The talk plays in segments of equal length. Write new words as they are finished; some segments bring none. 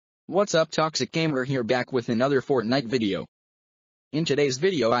What's up, Toxic Gamer here, back with another Fortnite video. In today's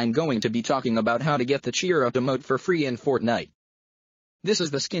video I'm going to be talking about how to get the cheer up emote for free in Fortnite. This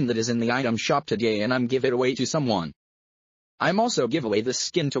is the skin that is in the item shop today and I'm give it away to someone. I'm also give away this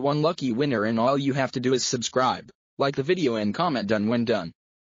skin to one lucky winner and all you have to do is subscribe, like the video and comment done when done.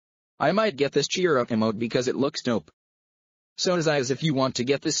 I might get this cheer up emote because it looks dope. So as if you want to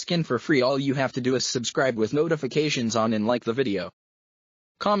get this skin for free, all you have to do is subscribe with notifications on and like the video.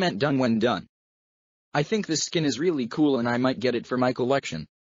 Comment done when done. I think this skin is really cool and I might get it for my collection.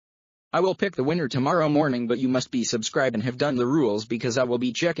 I will pick the winner tomorrow morning, but you must be subscribed and have done the rules because I will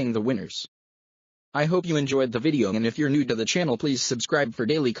be checking the winners. I hope you enjoyed the video, and if you're new to the channel please subscribe for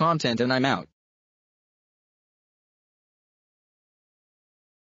daily content, and I'm out.